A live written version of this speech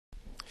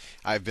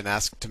I've been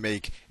asked to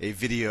make a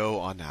video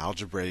on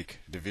algebraic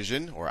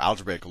division or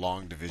algebraic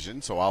long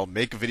division, so I'll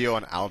make a video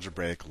on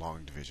algebraic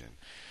long division.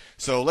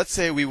 So let's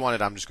say we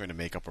wanted, I'm just going to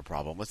make up a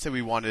problem. Let's say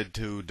we wanted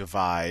to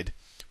divide,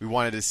 we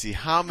wanted to see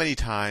how many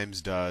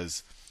times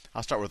does,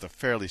 I'll start with a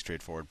fairly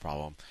straightforward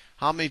problem.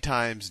 How many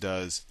times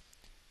does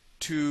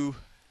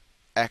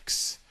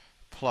 2x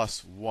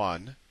plus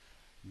 1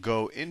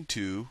 go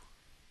into,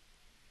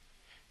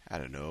 I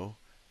don't know,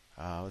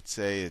 let's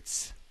say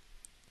it's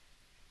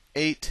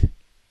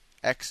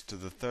 8x to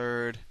the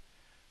third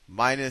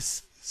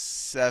minus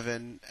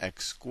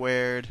 7x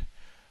squared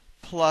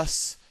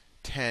plus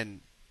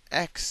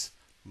 10x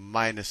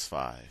minus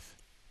 5.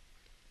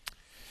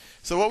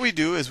 So what we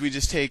do is we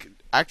just take,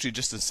 actually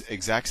just the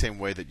exact same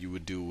way that you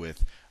would do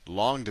with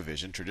long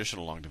division,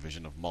 traditional long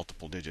division of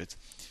multiple digits.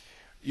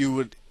 You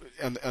would,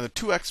 on the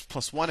 2x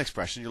plus 1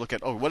 expression, you look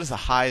at, what is the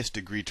highest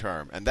degree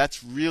term? And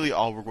that's really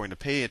all we're going to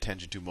pay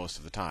attention to most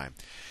of the time.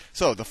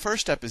 So the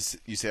first step is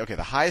you say, okay,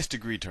 the highest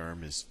degree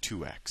term is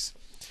 2x.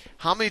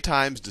 How many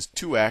times does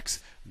 2x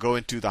go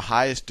into the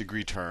highest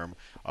degree term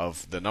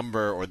of the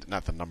number, or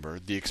not the number,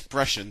 the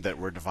expression that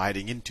we're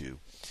dividing into?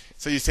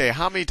 So you say,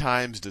 how many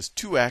times does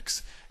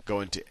 2x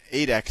go into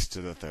 8x to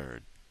the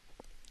third?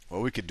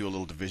 Well, we could do a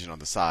little division on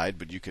the side,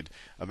 but you could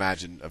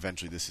imagine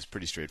eventually this is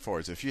pretty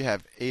straightforward. So if you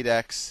have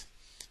 8x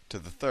to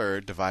the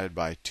third divided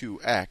by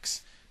 2x,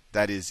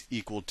 that is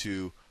equal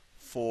to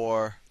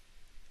 4x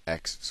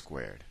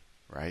squared,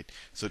 right?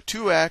 So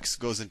 2x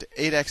goes into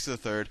 8x to the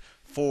third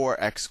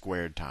 4x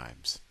squared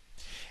times.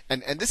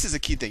 And this is a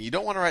key thing. You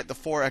don't want to write the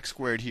 4x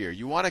squared here.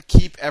 You want to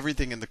keep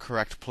everything in the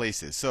correct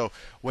places. So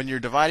when you're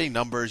dividing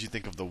numbers, you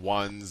think of the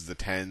ones, the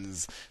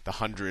tens, the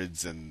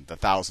hundreds, and the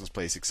thousands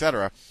place,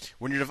 etc.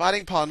 When you're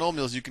dividing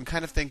polynomials, you can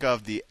kind of think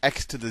of the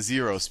x to the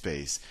 0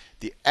 space,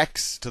 the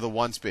x to the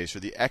 1 space, or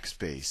the x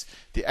space,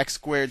 the x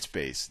squared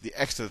space, the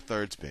x to the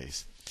third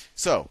space.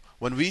 So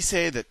when we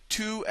say that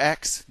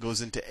 2x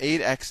goes into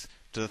 8x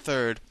to the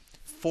third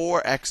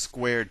 4x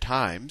squared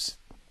times,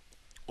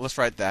 let's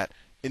write that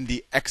in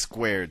the x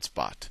squared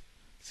spot.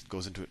 So it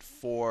goes into it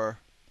 4x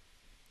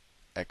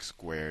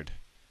squared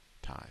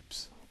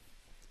times.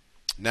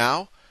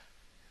 Now,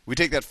 we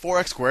take that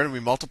 4x squared and we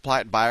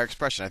multiply it by our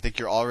expression. I think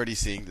you're already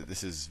seeing that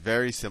this is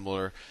very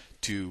similar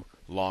to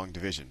long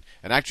division.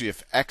 And actually,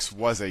 if x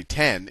was a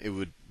 10, it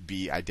would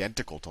be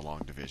identical to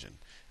long division.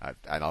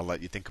 And I'll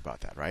let you think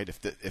about that, right?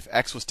 If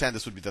x was 10,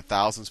 this would be the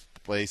thousands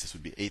place. This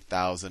would be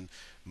 8,000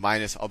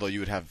 minus, although you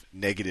would have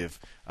negative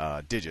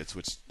digits,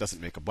 which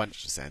doesn't make a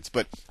bunch of sense.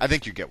 But I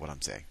think you get what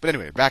I'm saying. But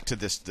anyway, back to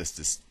this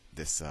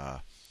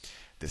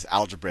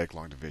algebraic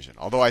long division.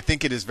 Although I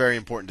think it is very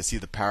important to see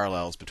the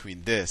parallels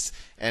between this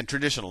and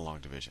traditional long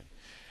division.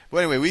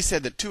 But anyway, we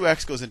said that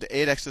 2x goes into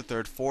 8x to the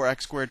third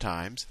 4x squared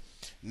times.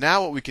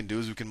 Now what we can do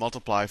is we can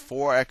multiply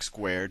 4x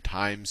squared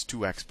times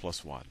 2x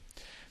plus 1.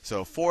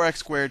 So 4x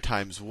squared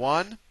times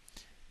 1,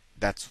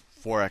 that's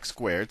 4x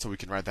squared. So we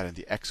can write that in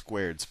the x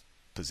squared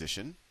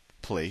position.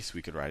 Place,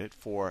 we could write it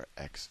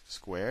 4x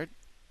squared.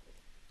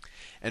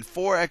 And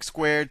 4x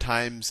squared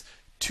times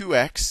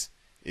 2x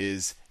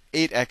is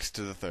 8x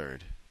to the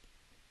third.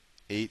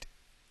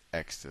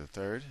 8x to the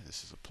third.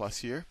 This is a plus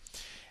here.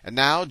 And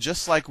now,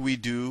 just like we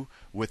do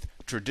with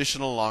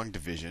traditional long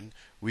division,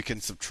 we can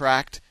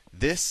subtract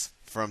this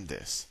from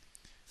this.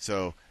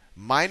 So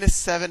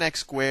minus 7x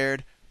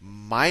squared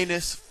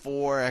minus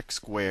 4x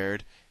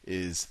squared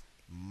is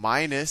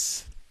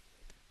minus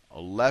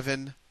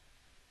 11x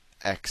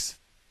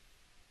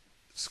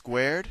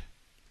squared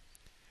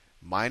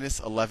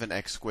minus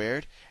 11x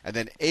squared, and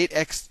then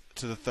 8x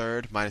to the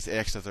third minus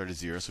 8x to the third is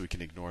 0, so we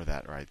can ignore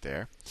that right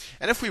there.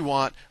 And if we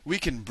want, we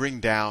can bring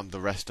down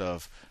the rest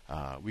of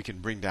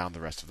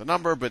the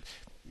number, but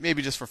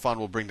maybe just for fun,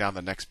 we'll bring down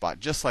the next spot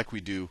just like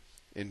we do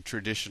in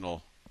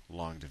traditional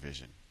long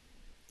division.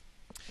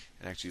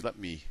 And actually, let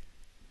me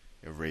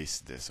erase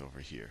this over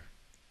here.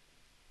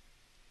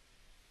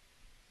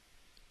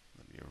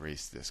 Let me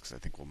erase this because I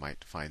think we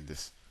might find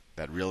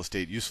that real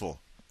estate useful.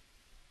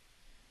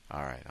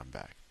 All right, I'm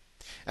back.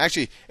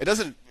 Actually, it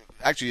doesn't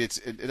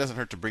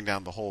hurt to bring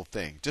down the whole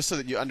thing, just so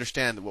that you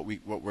understand what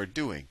we're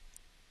doing.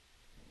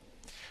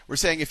 We're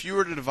saying if you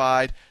were to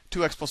divide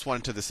 2x plus 1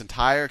 into this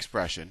entire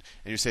expression,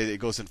 and you say that it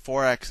goes in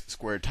 4x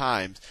squared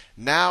times,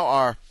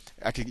 now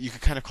you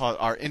could kind of call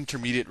it our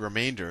intermediate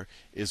remainder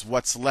is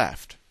what's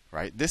left,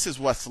 right? This is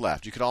what's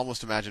left. You could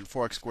almost imagine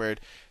 4x squared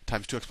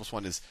times 2x plus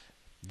 1 is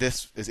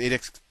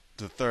 8x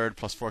to the third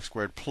plus 4x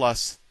squared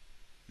plus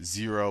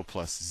 0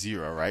 plus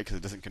 0, right? Because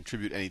it doesn't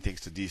contribute anything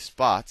to these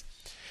spots.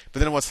 But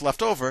then what's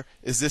left over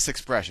is this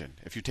expression.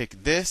 If you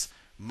take this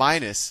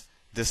minus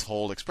this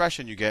whole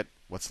expression, you get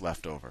what's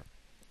left over.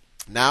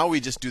 Now we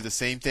just do the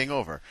same thing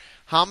over.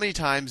 How many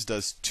times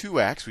does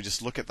 2x, we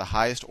just look at the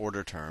highest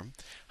order term,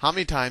 how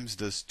many times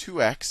does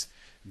 2x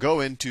go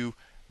into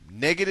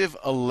negative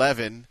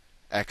 11x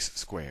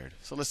squared?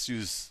 So let's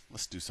do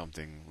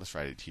something, let's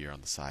write it here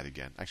on the side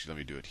again. Actually, let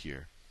me do it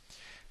here.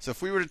 So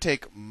if we were to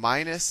take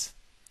minus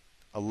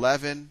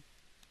 11x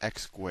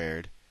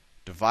squared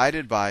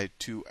divided by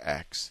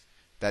 2x,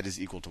 that is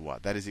equal to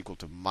what? That is equal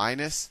to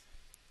minus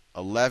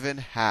 11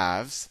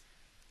 halves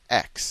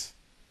x,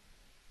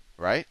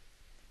 right?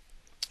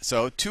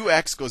 So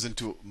 2x goes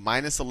into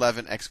minus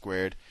 11x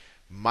squared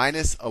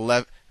minus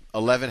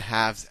 11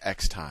 halves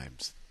x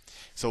times.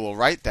 So we'll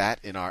write that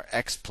in our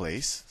x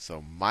place.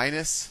 So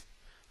minus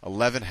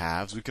 11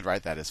 halves, we could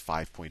write that as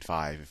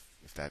 5.5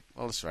 if that,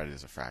 well, let's write it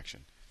as a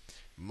fraction.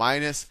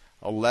 Minus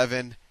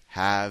 11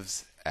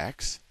 halves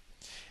x.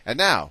 And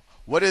now,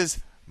 what is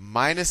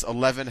minus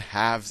 11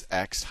 halves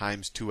x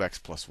times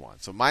 2x plus 1?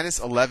 So minus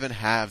 11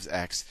 halves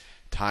x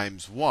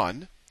times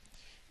 1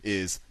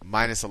 is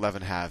minus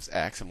 11 halves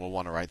x, and we'll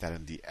want to write that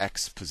in the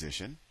x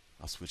position.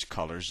 I'll switch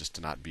colors just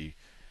to not be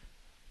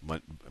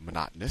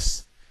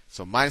monotonous.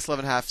 So minus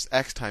 11 halves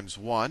x times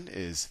 1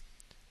 is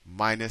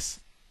minus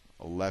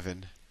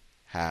 11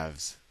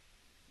 halves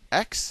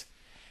x.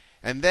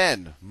 And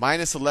then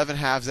minus 11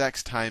 halves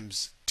x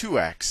times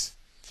 2x.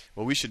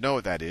 Well, we should know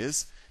what that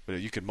is, but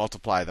if you could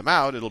multiply them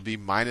out, it'll be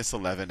minus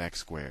 11x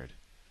squared.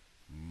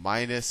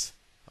 Minus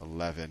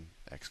 11x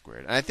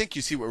squared. And I think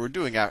you see what we're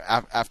doing.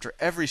 After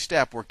every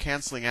step, we're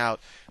canceling out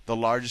the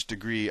largest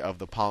degree of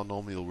the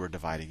polynomial we're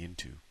dividing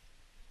into.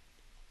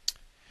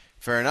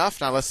 Fair enough.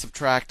 Now let's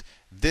subtract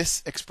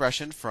this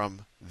expression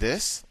from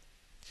this,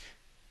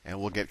 and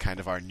we'll get kind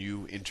of our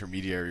new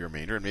intermediary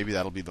remainder, and maybe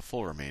that'll be the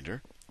full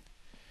remainder.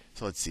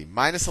 So let's see.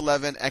 Minus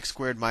 11x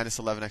squared minus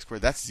 11x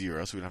squared, that's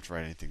 0, so we don't have to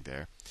write anything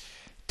there.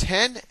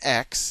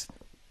 10x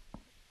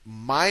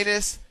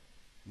minus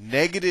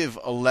negative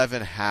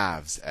 11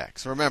 halves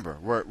x. Remember,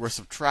 we're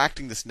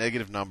subtracting this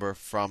negative number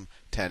from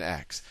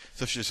 10x.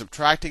 So if you're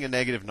subtracting a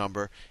negative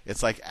number,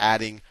 it's like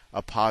adding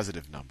a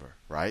positive number,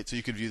 right? So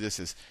you could view this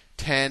as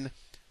 10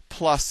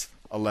 plus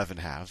 11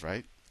 halves,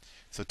 right?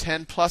 So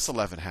 10 plus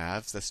 11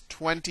 halves, that's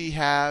 20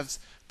 halves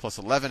plus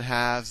 11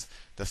 halves,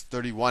 that's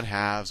 31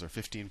 halves, or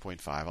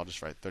 15.5. I'll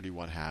just write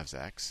 31 halves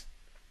x.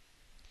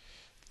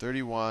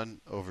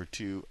 31 over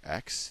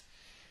 2x.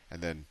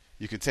 And then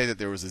you could say that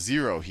there was a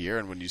 0 here,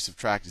 and when you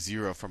subtract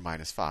 0 from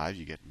minus 5,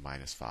 you get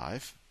minus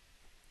 5.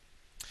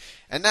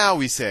 And now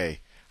we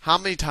say, how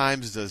many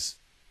times does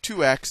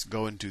 2x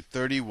go into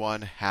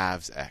 31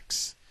 halves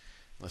x?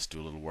 Let's do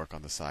a little work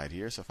on the side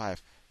here. So if I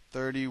have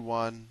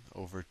 31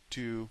 over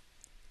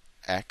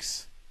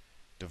 2x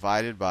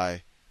divided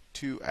by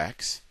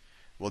 2x,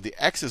 well, the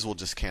x's will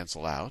just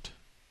cancel out,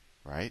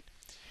 right?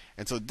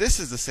 And so this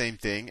is the same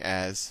thing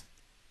as,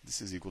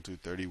 this is equal to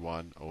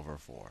 31 over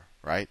 4,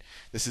 right?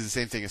 This is the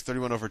same thing as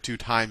 31 over 2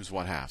 times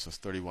 1/2, so it's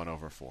 31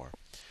 over 4.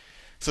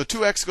 So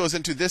 2x goes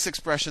into this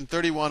expression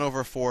 31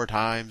 over 4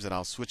 times, and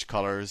I'll switch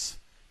colors.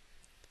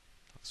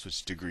 I'll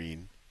switch to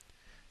green.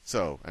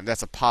 So, and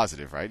that's a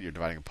positive, right? You're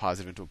dividing a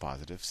positive into a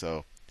positive.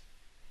 So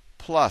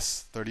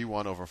plus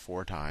 31 over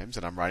 4 times,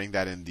 and I'm writing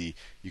that in the,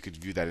 you could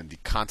view that in the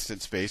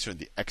constant space or in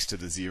the x to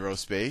the 0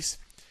 space,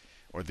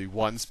 or the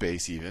 1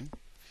 space even.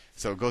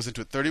 So it goes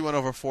into 31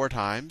 over 4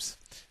 times.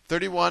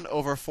 31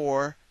 over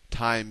 4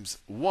 times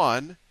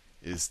 1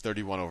 is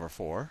 31 over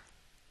 4.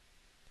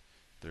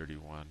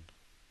 31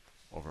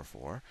 over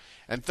 4.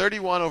 And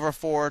 31 over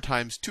 4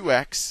 times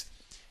 2x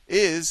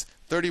is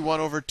 31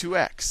 over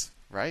 2x,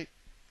 right?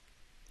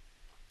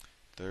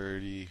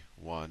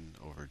 31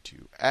 over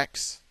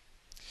 2x.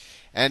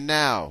 And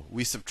now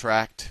we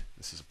subtract,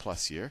 this is a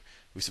plus here,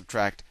 we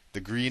subtract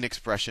the green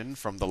expression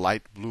from the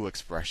light blue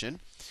expression.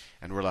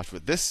 And we're left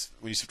with this.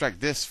 When you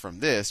subtract this from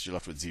this, you're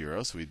left with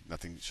 0, so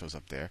nothing shows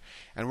up there.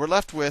 And we're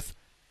left with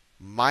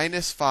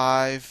minus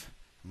 5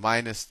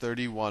 minus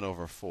 31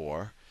 over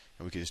 4.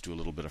 And we can just do a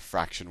little bit of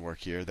fraction work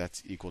here.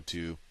 That's equal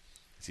to,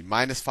 see,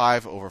 minus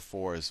 5 over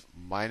 4 is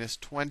minus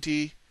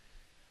 20,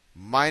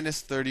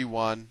 minus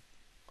 31,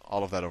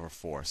 all of that over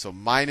 4. So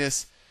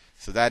minus,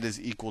 so that is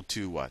equal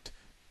to what?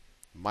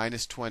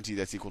 Minus 20,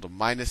 that's equal to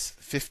minus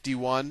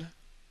 51.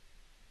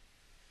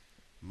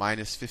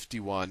 Minus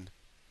 51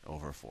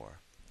 over 4.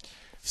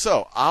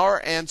 So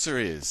our answer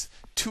is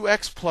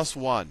 2x plus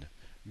 1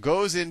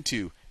 goes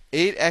into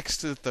 8x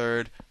to the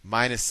third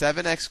minus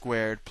 7x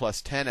squared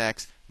plus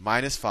 10x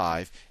minus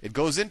 5. It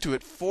goes into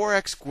it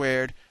 4x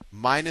squared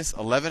minus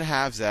 11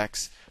 halves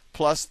x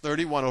plus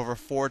 31 over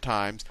 4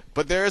 times.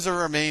 But there is a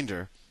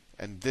remainder,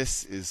 and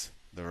this is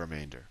the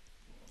remainder.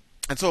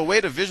 And so a way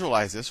to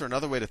visualize this, or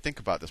another way to think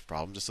about this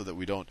problem, just so that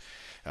we don't,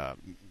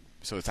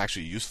 so it's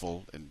actually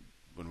useful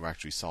when we're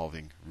actually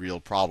solving real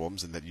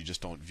problems, and that you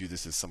just don't view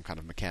this as some kind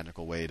of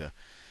mechanical way to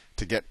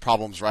get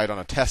problems right on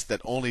a test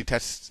that only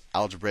tests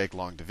algebraic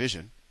long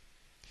division.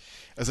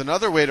 As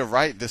another way to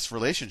write this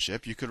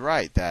relationship, you could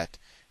write that,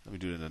 let me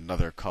do it in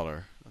another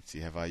color. Let's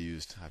see,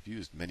 I've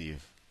used many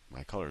of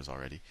my colors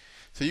already.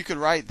 So you could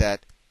write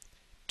that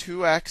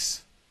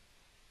 2x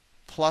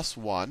plus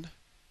 1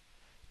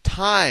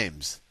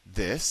 times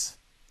this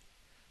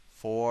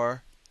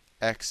 4x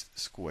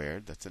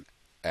squared, that's an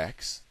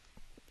x,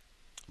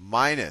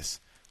 minus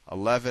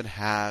 11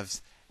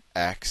 halves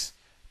x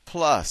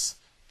plus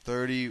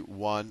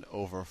 31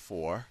 over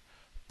 4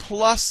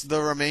 plus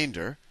the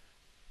remainder.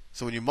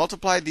 So when you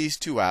multiply these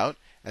two out,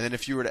 and then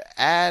if you were to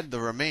add the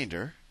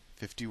remainder,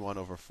 51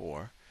 over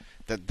 4,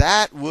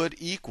 that would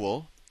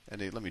equal,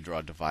 and let me draw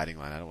a dividing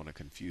line. I don't want to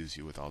confuse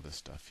you with all this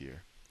stuff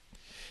here.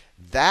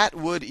 That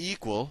would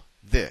equal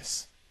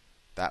this.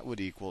 That would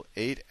equal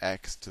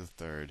 8x to the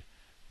third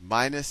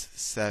minus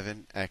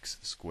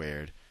 7x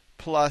squared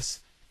plus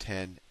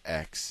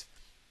 10x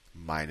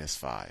minus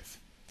 5.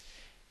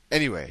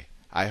 Anyway,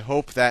 I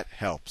hope that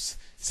helps.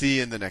 See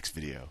you in the next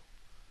video.